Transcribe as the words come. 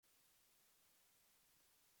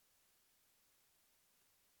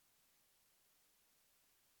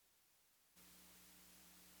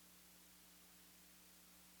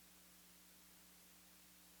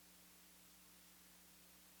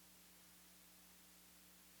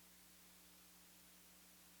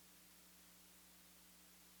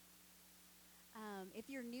If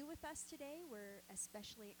you're new with us today, we're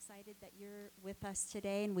especially excited that you're with us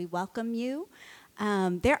today, and we welcome you.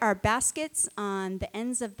 There are baskets on the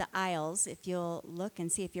ends of the aisles. If you'll look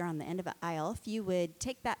and see if you're on the end of an aisle, if you would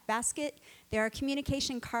take that basket, there are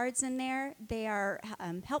communication cards in there. They are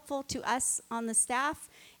helpful to us on the staff.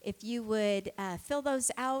 If you would fill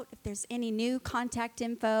those out, if there's any new contact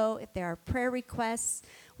info, if there are prayer requests,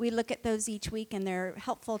 we look at those each week, and they're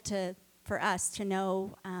helpful for us to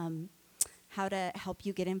know how to help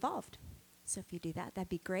you get involved. So if you do that, that'd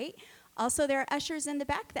be great. Also, there are ushers in the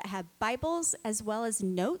back that have Bibles as well as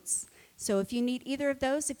notes. So if you need either of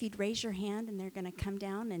those, if you'd raise your hand, and they're going to come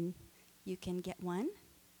down and you can get one.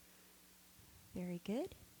 Very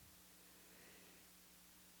good.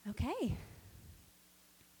 Okay.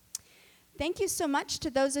 Thank you so much to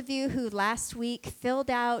those of you who last week filled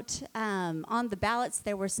out on the ballots.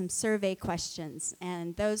 There were some survey questions,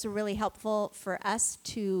 and those were really helpful for us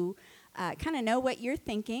to kind of know what you're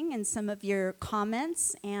thinking and some of your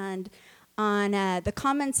comments. And on the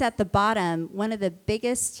comments at the bottom, one of the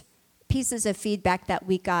biggest pieces of feedback that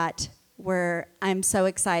we got were, "I'm so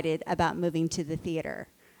excited about moving to the theater."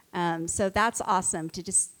 So that's awesome to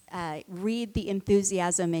just read the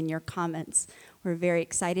enthusiasm in your comments. We're very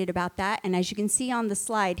excited about that. And as you can see on the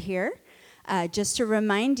slide here, just to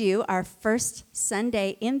remind you, our first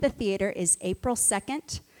Sunday in the theater is April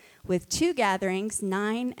 2nd with 2 gatherings,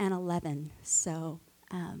 9 and 11. So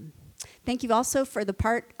thank you also for the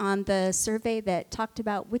part on the survey that talked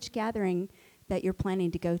about which gathering that you're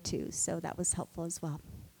planning to go to. So that was helpful as well.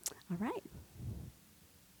 All right.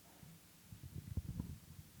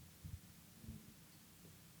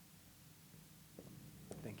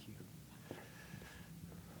 Thank you.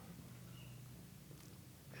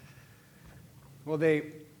 Well,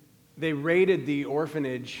 they raided the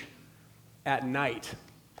orphanage at night,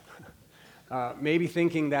 maybe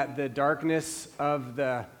thinking that the darkness of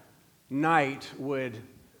the night would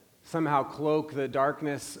somehow cloak the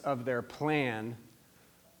darkness of their plan.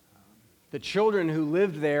 The children who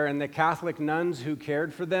lived there and the Catholic nuns who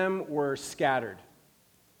cared for them were scattered.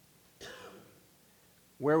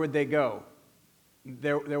 Where would they go?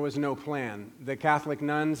 There was no plan. The Catholic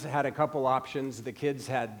nuns had a couple options. The kids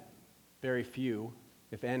had very few,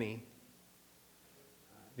 if any.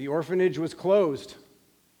 The orphanage was closed.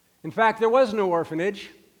 In fact, there was no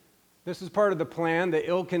orphanage. This is part of the plan, the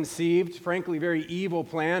ill-conceived, frankly very evil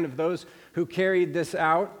plan of those who carried this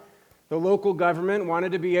out. The local government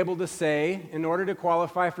wanted to be able to say, in order to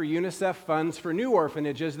qualify for UNICEF funds for new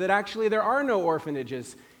orphanages, that actually there are no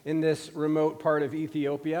orphanages in this remote part of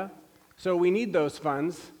Ethiopia. So we need those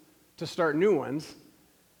funds to start new ones.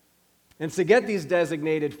 And to get these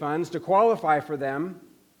designated funds, to qualify for them,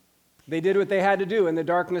 they did what they had to do in the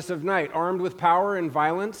darkness of night. Armed with power and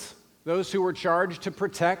violence, those who were charged to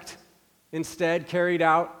protect instead carried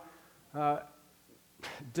out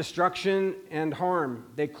destruction and harm.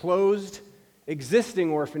 They closed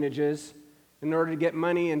existing orphanages in order to get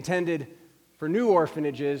money intended for new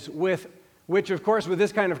orphanages, which, of course, with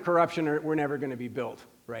this kind of corruption, were never going to be built,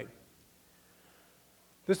 right?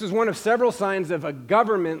 This is one of several signs of a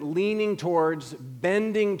government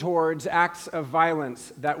bending towards acts of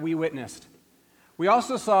violence that we witnessed. We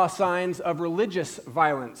also saw signs of religious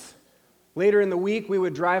violence. Later in the week, we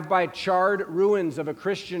would drive by charred ruins of a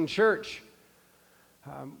Christian church,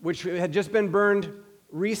 which had just been burned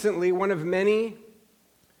recently, one of many,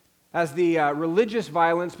 as the religious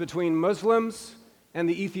violence between Muslims and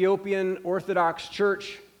the Ethiopian Orthodox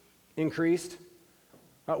Church increased.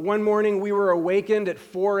 One morning, we were awakened at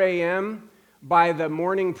 4 a.m. by the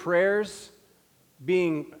morning prayers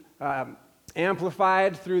being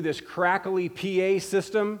amplified through this crackly PA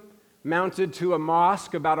system mounted to a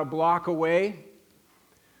mosque about a block away,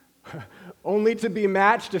 only to be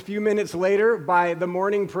matched a few minutes later by the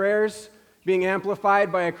morning prayers being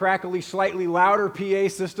amplified by a crackly, slightly louder PA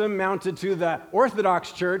system mounted to the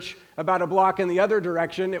Orthodox Church about a block in the other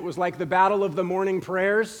direction. It was like the battle of the morning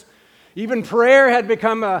prayers. Even prayer had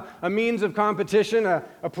become a means of competition,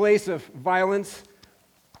 a place of violence,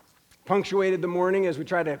 punctuated the morning as we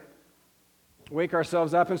try to wake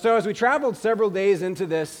ourselves up. And so as we traveled several days into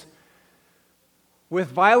this, with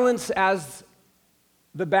violence as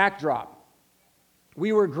the backdrop,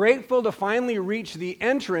 we were grateful to finally reach the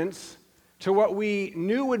entrance to what we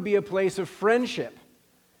knew would be a place of friendship.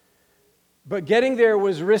 But getting there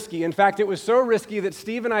was risky. In fact, it was so risky that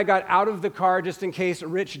Steve and I got out of the car just in case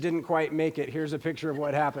Rich didn't quite make it. Here's a picture of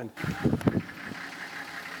what happened.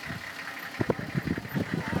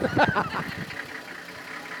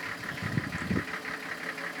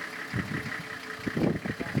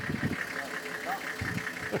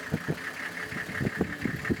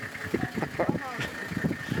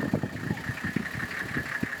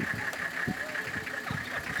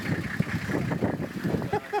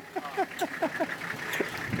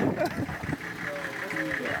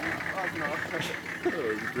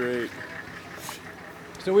 great.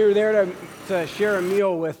 So we were there to share a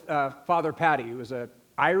meal with Father Paddy, who was an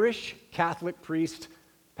Irish Catholic priest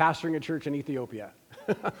pastoring a church in Ethiopia.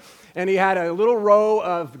 And he had a little row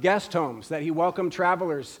of guest homes that he welcomed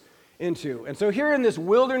travelers into. And so here in this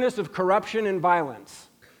wilderness of corruption and violence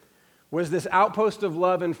was this outpost of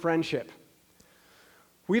love and friendship.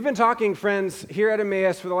 We've been talking, friends, here at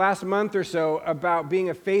Emmaus for the last month or so about being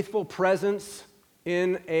a faithful presence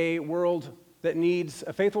in a world that needs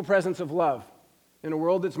a faithful presence of love, in a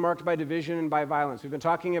world that's marked by division and by violence. We've been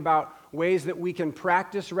talking about ways that we can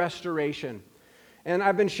practice restoration. And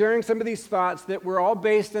I've been sharing some of these thoughts that were all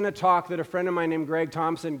based in a talk that a friend of mine named Greg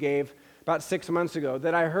Thompson gave about 6 months ago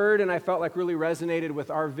that I heard and I felt like really resonated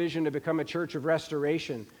with our vision to become a church of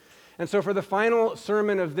restoration. And so for the final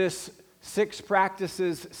sermon of this 6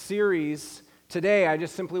 Practices series today, I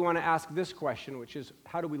just simply want to ask this question, which is,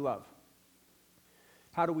 how do we love?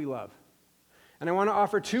 How do we love? And I want to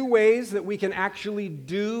offer 2 ways that we can actually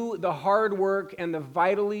do the hard work and the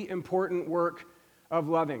vitally important work of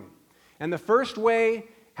loving. And the first way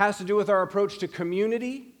has to do with our approach to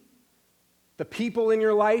community, the people in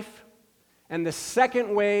your life. And the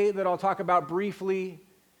second way that I'll talk about briefly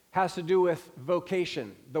has to do with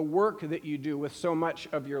vocation, the work that you do with so much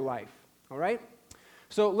of your life. All right?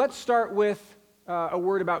 So let's start with a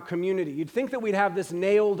word about community. You'd think that we'd have this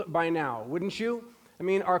nailed by now, wouldn't you? I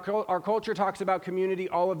mean, our culture talks about community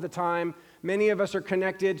all of the time. Many of us are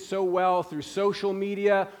connected so well through social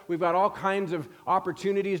media. We've got all kinds of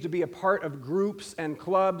opportunities to be a part of groups and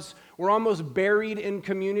clubs. We're almost buried in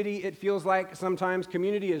community, it feels like sometimes.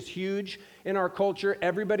 Community is huge in our culture.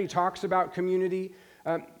 Everybody talks about community.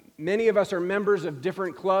 Many of us are members of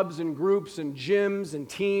different clubs and groups and gyms and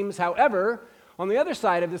teams. However, on the other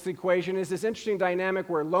side of this equation is this interesting dynamic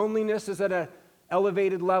where loneliness is at an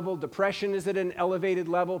elevated level, depression is at an elevated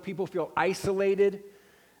level, people feel isolated.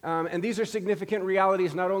 And these are significant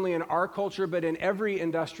realities not only in our culture, but in every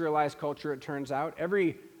industrialized culture, it turns out.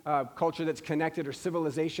 Every culture that's connected or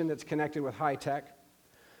civilization that's connected with high tech.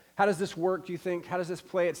 How does this work, do you think? How does this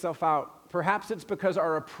play itself out? Perhaps it's because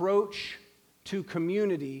our approach to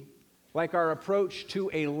community, like our approach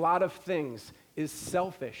to a lot of things, is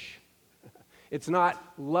selfish. It's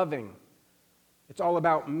not loving. It's all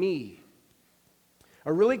about me.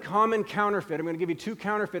 A really common counterfeit, I'm going to give you 2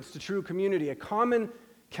 counterfeits to true community. A common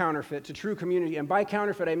counterfeit to true community, and by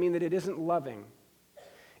counterfeit I mean that it isn't loving,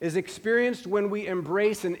 is experienced when we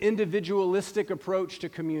embrace an individualistic approach to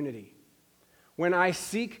community. When I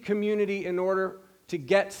seek community in order to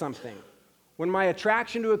get something. When my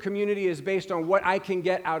attraction to a community is based on what I can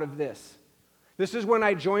get out of this. This is when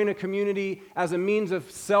I join a community as a means of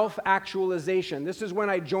self-actualization. This is when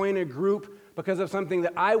I join a group because of something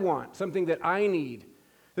that I want, something that I need.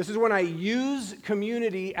 This is when I use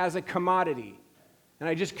community as a commodity, and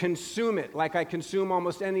I just consume it like I consume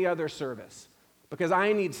almost any other service, because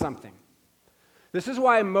I need something. This is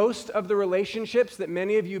why most of the relationships that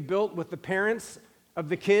many of you built with the parents of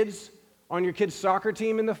the kids on your kids' soccer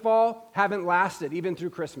team in the fall haven't lasted, even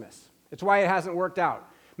through Christmas. It's why it hasn't worked out.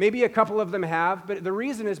 Maybe a couple of them have, but the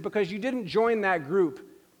reason is because you didn't join that group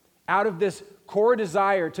out of this core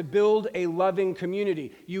desire to build a loving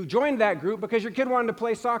community. You joined that group because your kid wanted to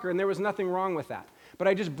play soccer, and there was nothing wrong with that. But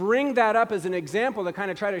I just bring that up as an example to kind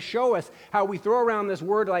of try to show us how we throw around this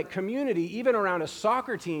word like community, even around a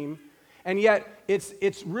soccer team, and yet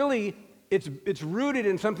it's rooted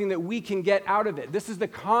in something that we can get out of it. This is the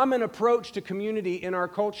common approach to community in our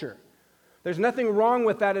culture. There's nothing wrong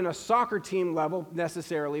with that in a soccer team level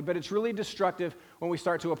necessarily, but it's really destructive when we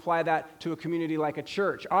start to apply that to a community like a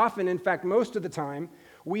church. Often, in fact, most of the time,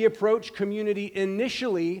 we approach community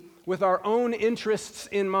initially with our own interests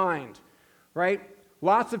in mind, right?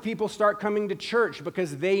 Lots of people start coming to church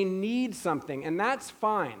because they need something, and that's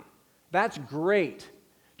fine. That's great.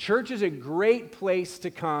 Church is a great place to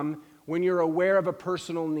come when you're aware of a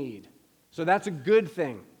personal need. So that's a good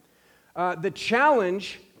thing. The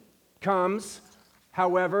challenge comes,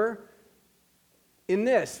 however, in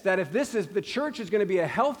this, that if the church is going to be a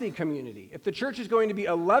healthy community, if the church is going to be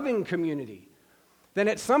a loving community, then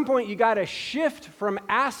at some point you got to shift from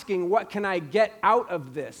asking, what can I get out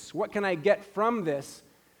of this? What can I get from this?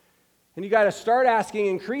 And you got to start asking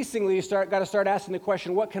increasingly, got to start asking the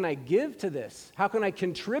question, what can I give to this? How can I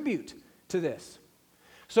contribute to this?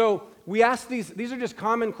 So we ask these are just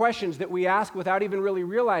common questions that we ask without even really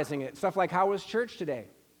realizing it. Stuff like, how was church today?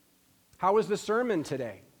 How was the sermon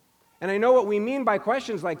today? And I know what we mean by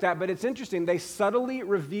questions like that, but it's interesting. They subtly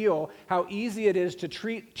reveal how easy it is to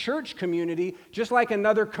treat church community just like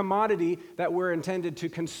another commodity that we're intended to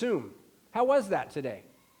consume. How was that today?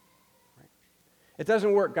 Right. It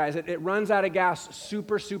doesn't work, guys. It runs out of gas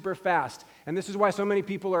super, super fast. And this is why so many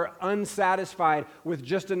people are unsatisfied with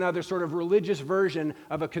just another sort of religious version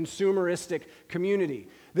of a consumeristic community.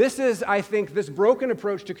 This is, I think, this broken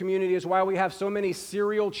approach to community is why we have so many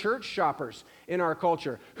serial church shoppers in our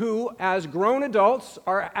culture who, as grown adults,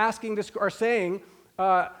 are saying,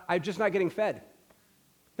 I'm just not getting fed.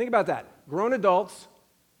 Think about that. Grown adults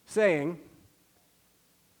saying,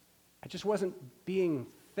 I just wasn't being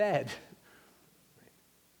fed.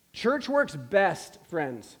 Church works best,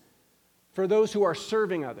 friends, for those who are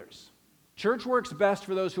serving others. Church works best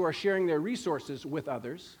for those who are sharing their resources with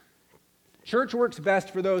others. Church works best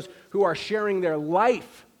for those who are sharing their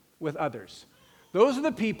life with others. Those are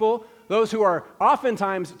the people, those who are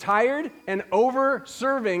oftentimes tired and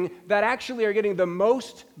over-serving, that actually are getting the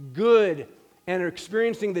most good and are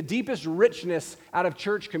experiencing the deepest richness out of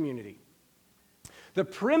church community. The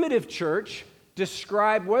primitive church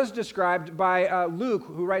was described by Luke,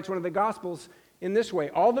 who writes one of the Gospels, in this way.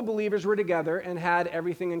 All the believers were together and had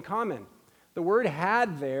everything in common. The word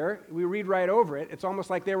 "had" there, we read right over it. It's almost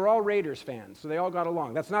like they were all Raiders fans, so they all got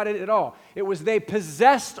along. That's not it at all. It was they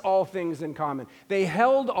possessed all things in common. They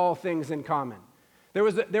held all things in common. There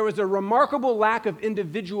was a remarkable lack of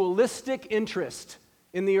individualistic interest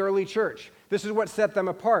in the early church. This is what set them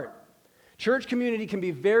apart. Church community can be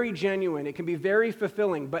very genuine, it can be very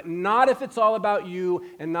fulfilling, but not if it's all about you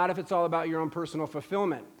and not if it's all about your own personal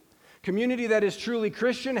fulfillment. Community that is truly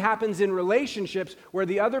Christian happens in relationships where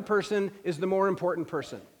the other person is the more important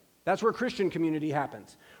person. That's where Christian community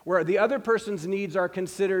happens, where the other person's needs are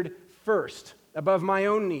considered first, above my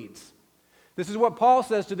own needs. This is what Paul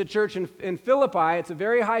says to the church in Philippi. It's a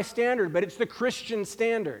very high standard, but it's the Christian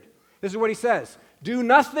standard. This is what he says: do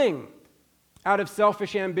nothing out of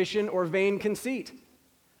selfish ambition or vain conceit.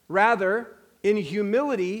 Rather, in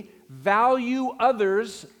humility, value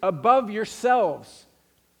others above yourselves,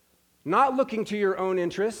 not looking to your own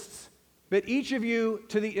interests, but each of you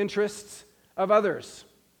to the interests of others.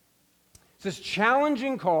 It's this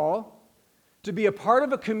challenging call to be a part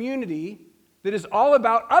of a community that is all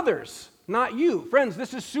about others, not you. Friends,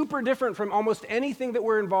 this is super different from almost anything that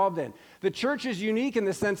we're involved in. The church is unique in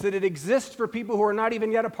the sense that it exists for people who are not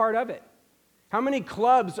even yet a part of it. How many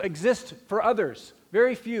clubs exist for others?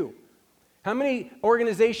 Very few. How many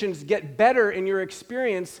organizations get better in your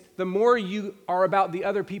experience the more you are about the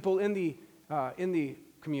other people in the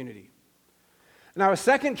community? Now, a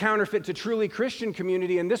second counterfeit to truly Christian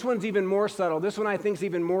community, and this one's even more subtle, this one I think is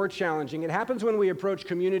even more challenging. It happens when we approach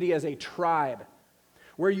community as a tribe,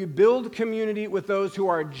 where you build community with those who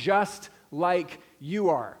are just like you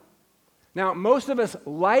are. Now, most of us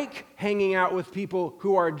like hanging out with people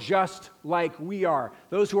who are just like we are.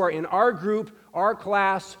 Those who are in our group, our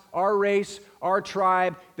class, our race, our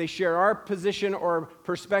tribe. They share our position or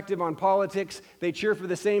perspective on politics. They cheer for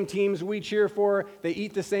the same teams we cheer for. They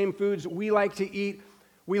eat the same foods we like to eat.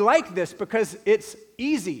 We like this because it's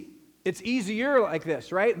easy. It's easier like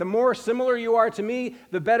this, right? The more similar you are to me,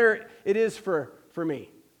 the better it is for me.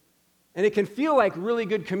 And it can feel like really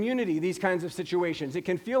good community, these kinds of situations. It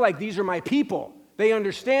can feel like these are my people. They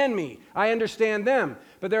understand me. I understand them.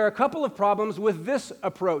 But there are a couple of problems with this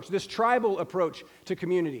approach, this tribal approach to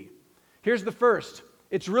community. Here's the first.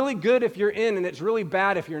 It's really good if you're in, and it's really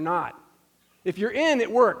bad if you're not. If you're in,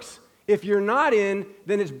 it works. If you're not in,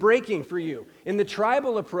 then it's breaking for you. In the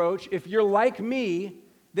tribal approach, if you're like me,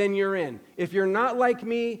 then you're in. If you're not like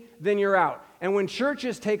me, then you're out. And when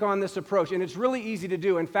churches take on this approach, and it's really easy to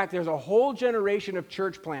do, in fact, there's a whole generation of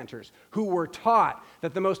church planters who were taught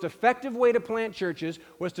that the most effective way to plant churches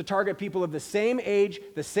was to target people of the same age,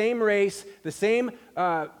 the same race, the same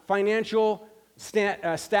financial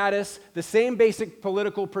status, the same basic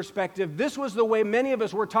political perspective. This was the way many of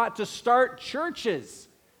us were taught to start churches.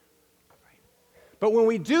 But when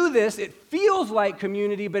we do this, it feels like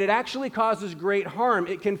community, but it actually causes great harm.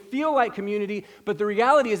 It can feel like community, but the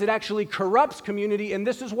reality is it actually corrupts community, and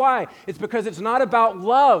this is why. It's because it's not about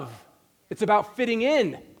love. It's about fitting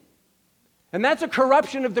in. And that's a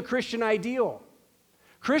corruption of the Christian ideal.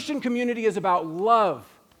 Christian community is about love.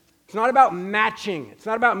 It's not about matching. It's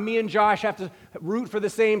not about me and Josh have to root for the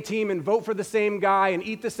same team and vote for the same guy and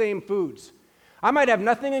eat the same foods. I might have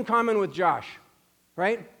nothing in common with Josh,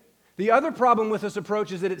 right? The other problem with this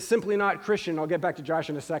approach is that it's simply not Christian. I'll get back to Josh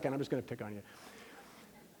in a second. I'm just going to pick on you.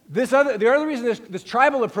 The other reason this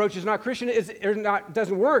tribal approach is not Christian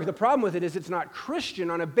doesn't work. The problem with it is it's not Christian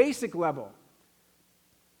on a basic level.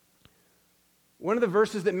 One of the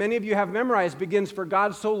verses that many of you have memorized begins, "For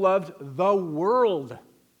God so loved the world."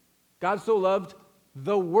 God so loved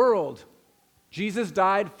the world. Jesus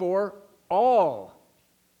died for all,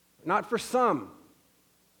 not for some.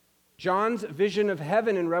 John's vision of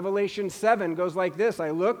heaven in Revelation 7 goes like this. I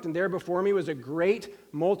looked, and there before me was a great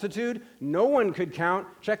multitude. No one could count.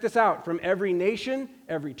 Check this out. From every nation,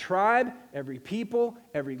 every tribe, every people,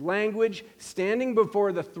 every language, standing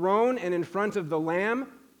before the throne and in front of the Lamb.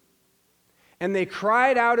 And they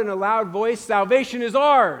cried out in a loud voice, "Salvation is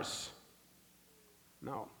ours."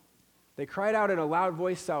 No. They cried out in a loud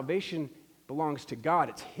voice, "Salvation belongs to God.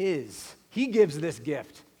 It's His. He gives this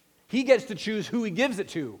gift. He gets to choose who He gives it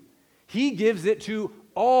to. He gives it to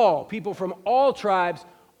all people from all tribes,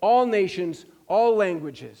 all nations, all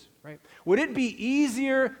languages, right? Would it be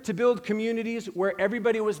easier to build communities where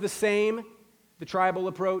everybody was the same, the tribal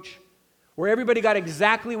approach, where everybody got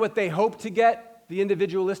exactly what they hoped to get, the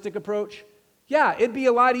individualistic approach? Yeah, it'd be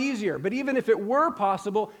a lot easier. But even if it were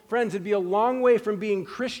possible, friends, it'd be a long way from being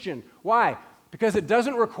Christian. Why? Because it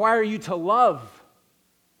doesn't require you to love,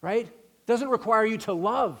 right? It doesn't require you to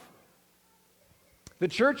love. The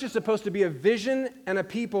church is supposed to be a vision and a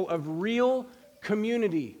people of real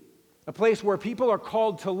community, a place where people are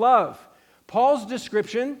called to love. Paul's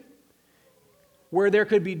description, where there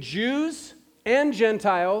could be Jews and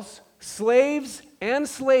Gentiles, slaves and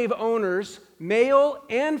slave owners, male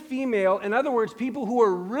and female, in other words, people who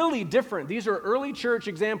are really different. These are early church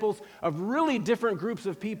examples of really different groups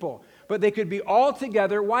of people, but they could be all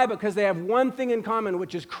together. Why? Because they have one thing in common,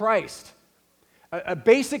 which is Christ. A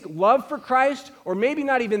basic love for Christ, or maybe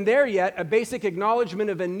not even there yet, a basic acknowledgement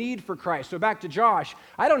of a need for Christ. So back to Josh,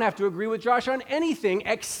 I don't have to agree with Josh on anything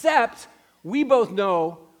except we both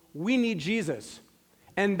know we need Jesus.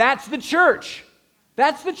 And that's the church.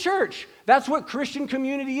 That's the church. That's what Christian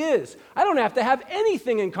community is. I don't have to have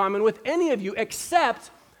anything in common with any of you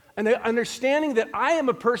except an understanding that I am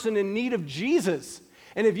a person in need of Jesus.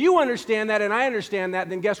 And if you understand that and I understand that,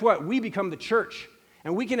 then guess what? We become the church.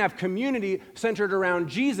 And we can have community centered around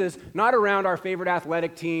Jesus, not around our favorite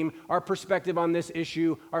athletic team, our perspective on this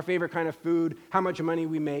issue, our favorite kind of food, how much money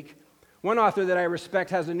we make. One author that I respect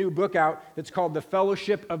has a new book out that's called The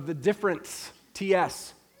Fellowship of the Difference,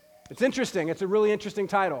 TS. It's interesting. It's a really interesting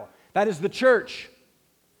title. That is the church,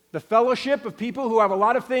 the fellowship of people who have a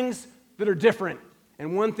lot of things that are different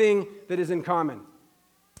and one thing that is in common.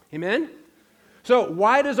 Amen? So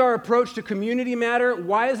why does our approach to community matter?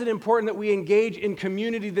 Why is it important that we engage in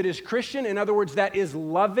community that is Christian? In other words, that is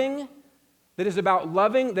loving, that is about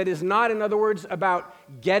loving, that is not, in other words, about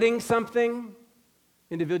getting something,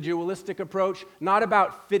 individualistic approach, not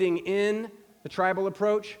about fitting in, the tribal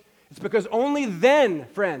approach. It's because only then,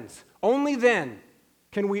 friends, only then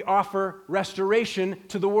can we offer restoration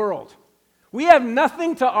to the world. We have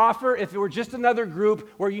nothing to offer if we're just another group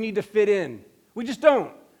where you need to fit in. We just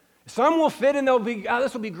don't. Some will fit and they'll be,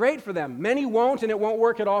 this will be great for them. Many won't, and it won't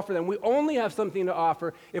work at all for them. We only have something to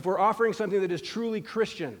offer if we're offering something that is truly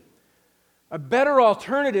Christian. A better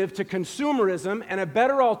alternative to consumerism and a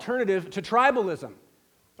better alternative to tribalism,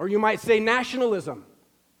 or you might say nationalism.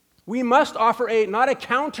 We must offer not a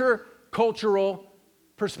counter-cultural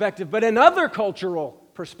perspective, but another cultural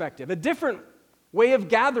perspective, a different way of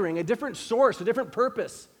gathering, a different source, a different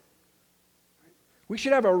purpose. We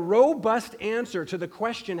should have a robust answer to the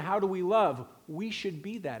question, how do we love? We should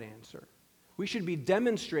be that answer. We should be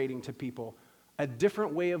demonstrating to people a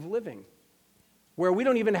different way of living where we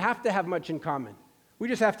don't even have to have much in common. We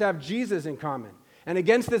just have to have Jesus in common. And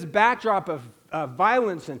against this backdrop of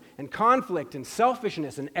violence and conflict and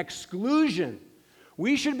selfishness and exclusion,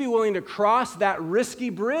 we should be willing to cross that risky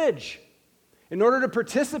bridge in order to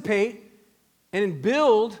participate and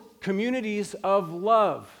build communities of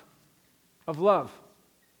love.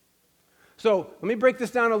 So let me break this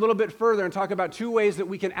down a little bit further and talk about two ways that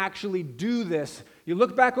we can actually do this. You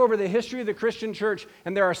look back over the history of the Christian church,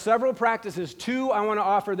 and there are several practices. Two I want to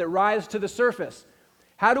offer that rise to the surface.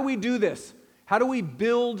 How do we do this? How do we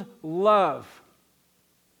build love?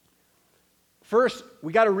 First,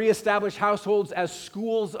 we got to reestablish households as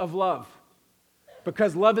schools of love.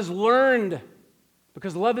 Because love is learned.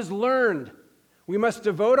 We must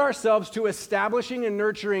devote ourselves to establishing and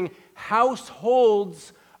nurturing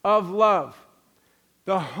households of love.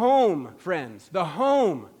 The home, friends, the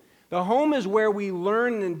home. The home is where we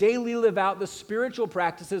learn and daily live out the spiritual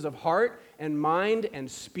practices of heart and mind and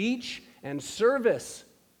speech and service.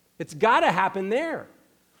 It's got to happen there,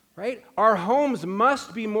 right? Our homes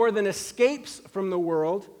must be more than escapes from the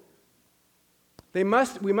world. We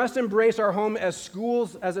must embrace our home as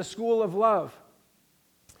schools, as a school of love.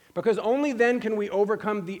 Because only then can we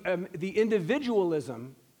overcome the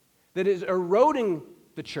individualism that is eroding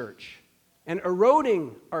the church and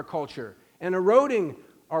eroding our culture and eroding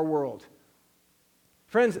our world.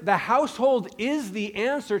 Friends, the household is the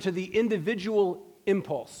answer to the individual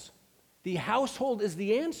impulse. The household is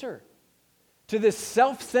the answer. to this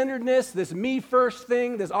self-centeredness, this me-first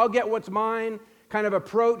thing, this I'll get what's mine kind of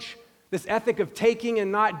approach, this ethic of taking and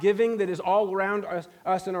not giving that is all around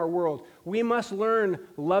us in our world. We must learn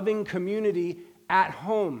loving community at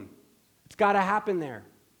home. It's got to happen there,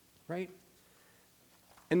 right?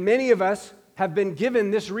 And many of us have been given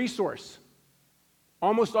this resource.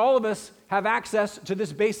 Almost all of us have access to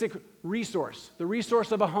this basic resource, the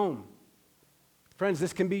resource of a home. Friends,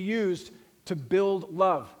 this can be used to build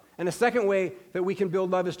love. And the second way that we can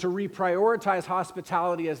build love is to reprioritize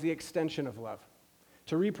hospitality as the extension of love.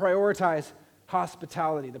 To reprioritize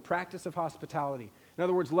hospitality, the practice of hospitality. In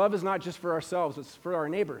other words, love is not just for ourselves, it's for our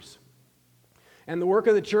neighbors. And the work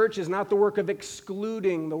of the church is not the work of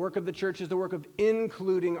excluding. The work of the church is the work of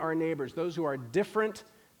including our neighbors, those who are different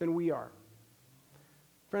than we are.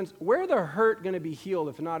 Friends, where are the hurt going to be healed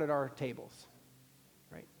if not at our tables?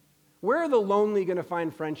 Right? Where are the lonely going to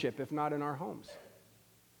find friendship if not in our homes?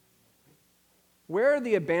 Where are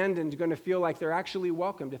the abandoned going to feel like they're actually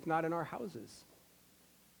welcomed if not in our houses?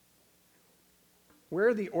 Where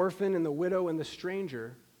are the orphan and the widow and the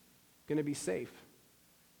stranger going to be safe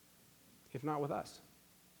if not with us?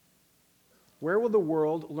 Where will the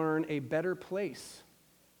world learn a better place,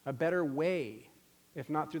 a better way, if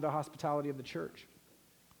not through the hospitality of the church?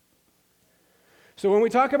 So when we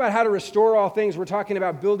talk about how to restore all things, we're talking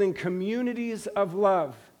about building communities of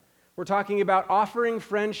love. We're talking about offering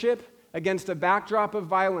friendship against a backdrop of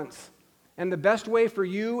violence. And the best way for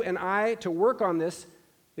you and I to work on this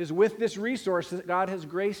is with this resource that God has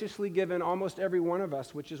graciously given almost every one of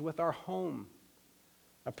us, which is with our home.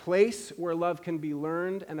 A place where love can be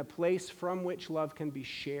learned and a place from which love can be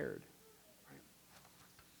shared.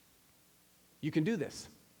 You can do this.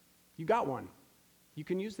 You got one. You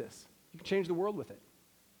can use this. You can change the world with it.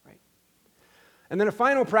 Right? And then a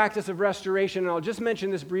final practice of restoration, and I'll just mention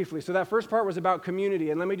this briefly. So that first part was about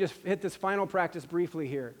community, and let me just hit this final practice briefly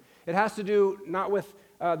here. It has to do not with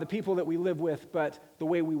the people that we live with, but the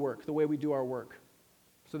way we work, the way we do our work.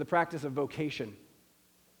 So the practice of vocation.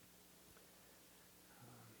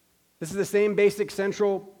 This is the same basic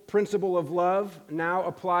central principle of love, now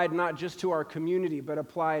applied not just to our community, but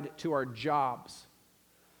applied to our jobs.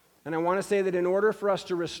 And I want to say that in order for us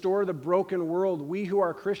to restore the broken world, we who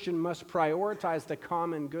are Christian must prioritize the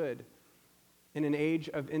common good in an age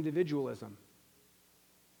of individualism.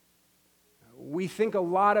 We think a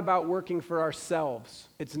lot about working for ourselves.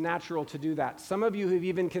 It's natural to do that. Some of you have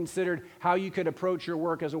even considered how you could approach your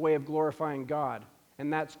work as a way of glorifying God,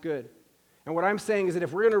 and that's good. And what I'm saying is that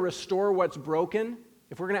if we're going to restore what's broken,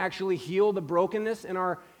 if we're going to actually heal the brokenness in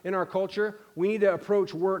our culture, we need to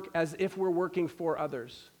approach work as if we're working for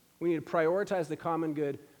others. We need to prioritize the common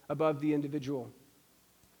good above the individual.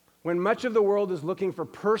 When much of the world is looking for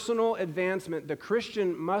personal advancement, the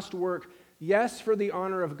Christian must work, yes, for the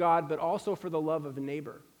honor of God, but also for the love of a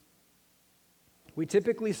neighbor. We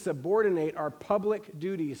typically subordinate our public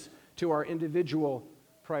duties to our individual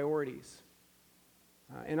priorities.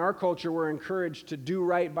 In our culture, we're encouraged to do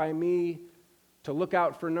right by me, to look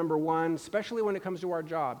out for number one, especially when it comes to our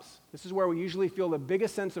jobs. This is where we usually feel the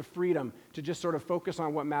biggest sense of freedom to just sort of focus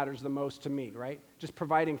on what matters the most to me, right? Just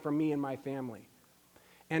providing for me and my family.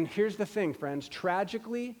 And here's the thing, friends.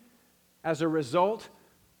 Tragically, as a result,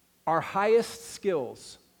 our highest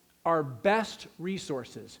skills, our best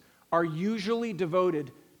resources, are usually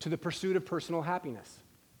devoted to the pursuit of personal happiness.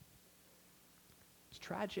 It's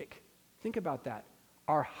tragic. Think about that.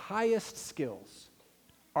 Our highest skills,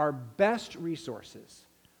 our best resources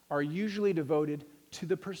are usually devoted to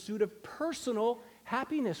the pursuit of personal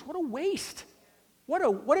happiness. What a waste. What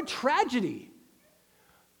a tragedy.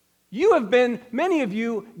 You have been, many of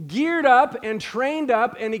you, geared up and trained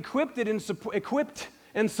up and equipped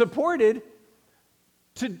and supported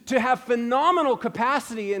to have phenomenal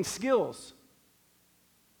capacity and skills.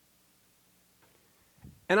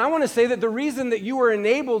 And I want to say that the reason that you were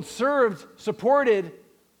enabled, served, supported,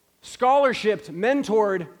 scholarshiped,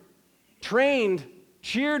 mentored, trained,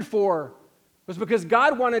 cheered for, was because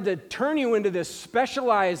God wanted to turn you into this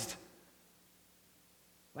specialized,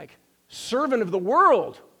 servant of the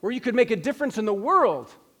world, where you could make a difference in the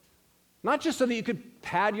world. Not just so that you could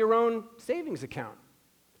pad your own savings account.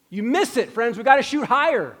 You miss it, friends. We got to shoot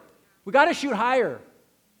higher. We got to shoot higher.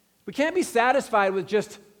 We can't be satisfied with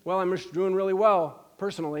just, I'm just doing really well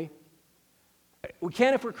personally. We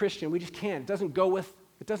can't if we're Christian. We just can't. It doesn't go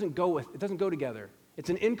together. It's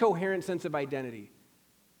an incoherent sense of identity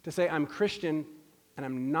to say I'm Christian and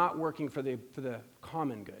I'm not working for the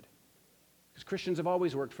common good. Because Christians have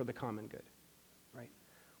always worked for the common good, right?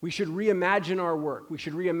 We should reimagine our work. We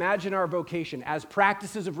should reimagine our vocation as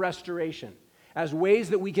practices of restoration, as ways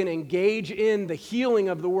that we can engage in the healing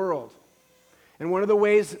of the world. And one of the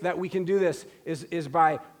ways that we can do this is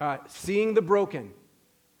by seeing the broken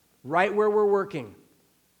right where we're working.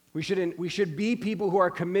 We should be people who are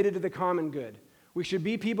committed to the common good. We should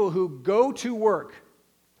be people who go to work,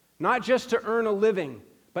 not just to earn a living,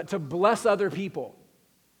 but to bless other people.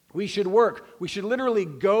 We should work. We should literally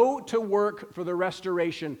go to work for the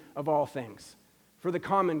restoration of all things, for the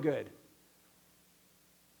common good.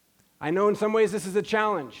 I know in some ways this is a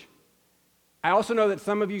challenge. I also know that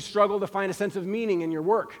some of you struggle to find a sense of meaning in your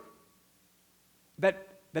work. That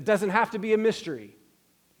doesn't have to be a mystery,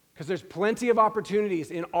 because there's plenty of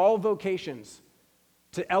opportunities in all vocations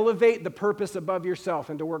to elevate the purpose above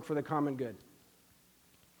yourself and to work for the common good.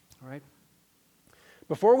 All right?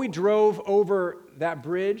 Before we drove over that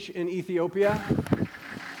bridge in Ethiopia,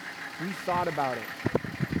 we thought about it.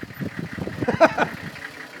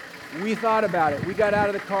 We thought about it. We got out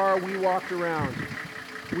of the car, we walked around.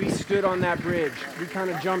 We stood on that bridge. We kind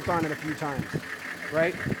of jumped on it a few times,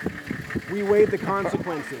 right? We weighed the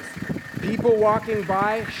consequences. People walking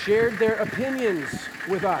by shared their opinions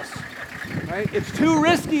with us, right? It's too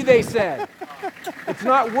risky, they said. It's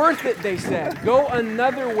not worth it, they said. Go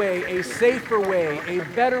another way, a safer way, a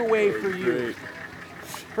better way for you.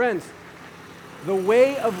 Friends, the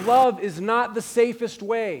way of love is not the safest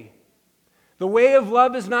way. The way of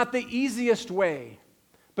love is not the easiest way,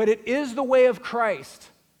 but it is the way of Christ.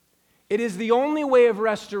 It is the only way of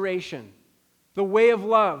restoration, the way of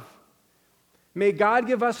love. May God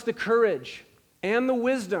give us the courage and the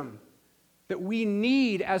wisdom that we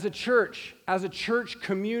need as a church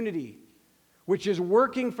community, which is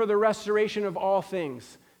working for the restoration of all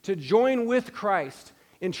things, to join with Christ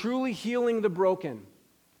in truly healing the broken,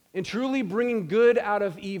 in truly bringing good out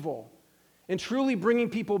of evil, in truly bringing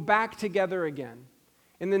people back together again.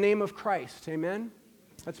 In the name of Christ, amen?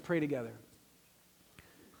 Let's pray together.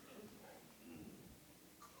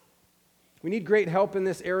 We need great help in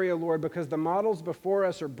this area, Lord, because the models before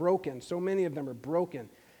us are broken. So many of them are broken.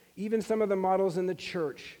 Even some of the models in the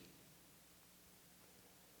church.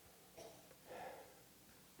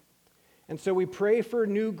 And so we pray for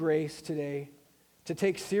new grace today to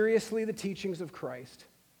take seriously the teachings of Christ,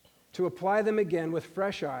 to apply them again with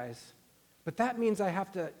fresh eyes. But that means I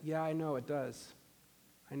have to, I know it does.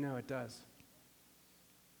 I know it does.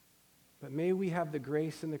 But may we have the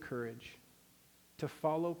grace and the courage to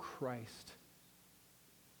follow Christ,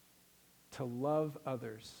 to love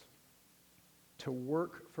others, to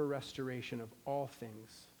work for restoration of all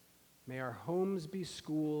things. May our homes be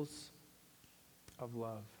schools of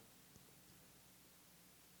love,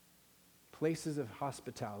 places of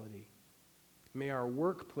hospitality. May our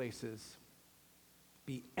workplaces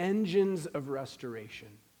be engines of restoration,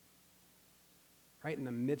 right in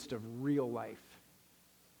the midst of real life.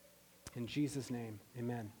 In Jesus' name,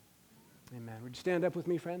 amen. Amen. Would you stand up with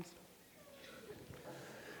me, friends?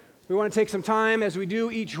 We want to take some time, as we do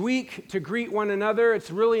each week, to greet one another. It's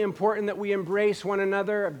really important that we embrace one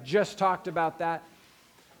another. I've just talked about that.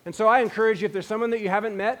 And so I encourage you, if there's someone that you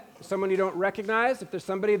haven't met, someone you don't recognize, if there's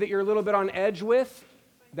somebody that you're a little bit on edge with,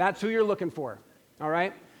 that's who you're looking for, all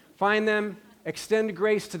right? Find them, extend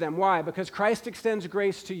grace to them. Why? Because Christ extends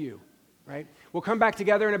grace to you, right? We'll come back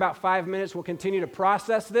together in about 5 minutes. We'll continue to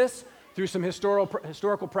process this through some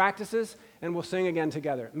historical practices, and we'll sing again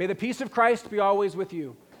together. May the peace of Christ be always with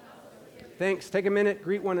you. Thanks. Take a minute,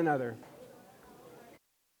 greet one another.